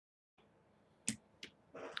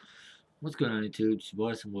What's going on YouTube? It's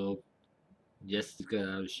your boy Will. Just got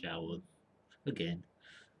out of the shower again.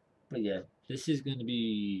 But yeah, this is gonna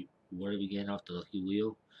be where we get off the lucky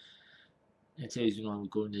wheel. And today's when I'm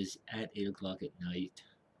recording this at 8 o'clock at night.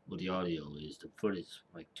 Well, the audio is, the footage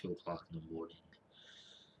like 2 o'clock in the morning.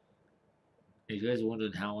 If you guys are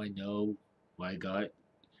wondering how I know what I got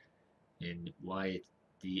and why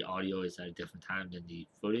the audio is at a different time than the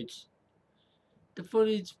footage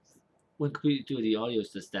when completed through the audio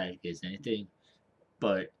is the static as anything.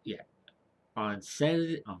 But yeah, on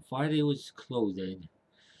Friday was closing,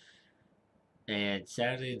 and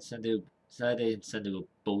Saturday and Sunday were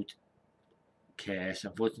both cash.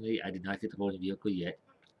 Unfortunately, I did not get to hold the vehicle yet.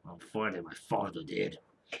 On Friday, my father did.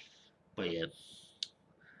 But yeah,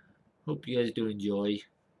 hope you guys do enjoy.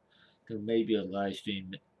 There may be a live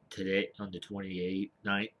stream today on the 28th,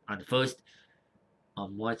 night on the 1st,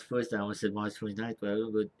 on March 1st. I almost said March 29th,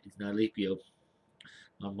 but it's not leap year.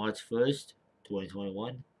 On March 1st,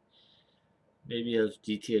 2021, maybe a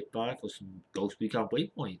GTA 5 or some Ghost Recon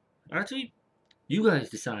Breakpoint. Actually, you guys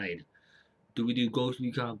decide. Do we do Ghost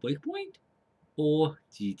Recon Breakpoint or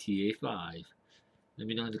GTA 5? Let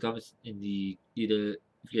me know in the comments in the either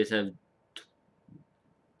if you guys have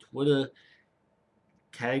Twitter,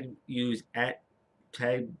 use at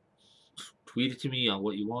tag tweet it to me on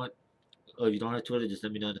what you want. Or if you don't have Twitter, just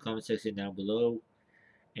let me know in the comment section down below.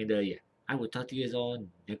 And yeah, I will talk to you guys on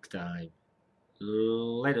next time.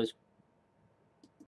 Later.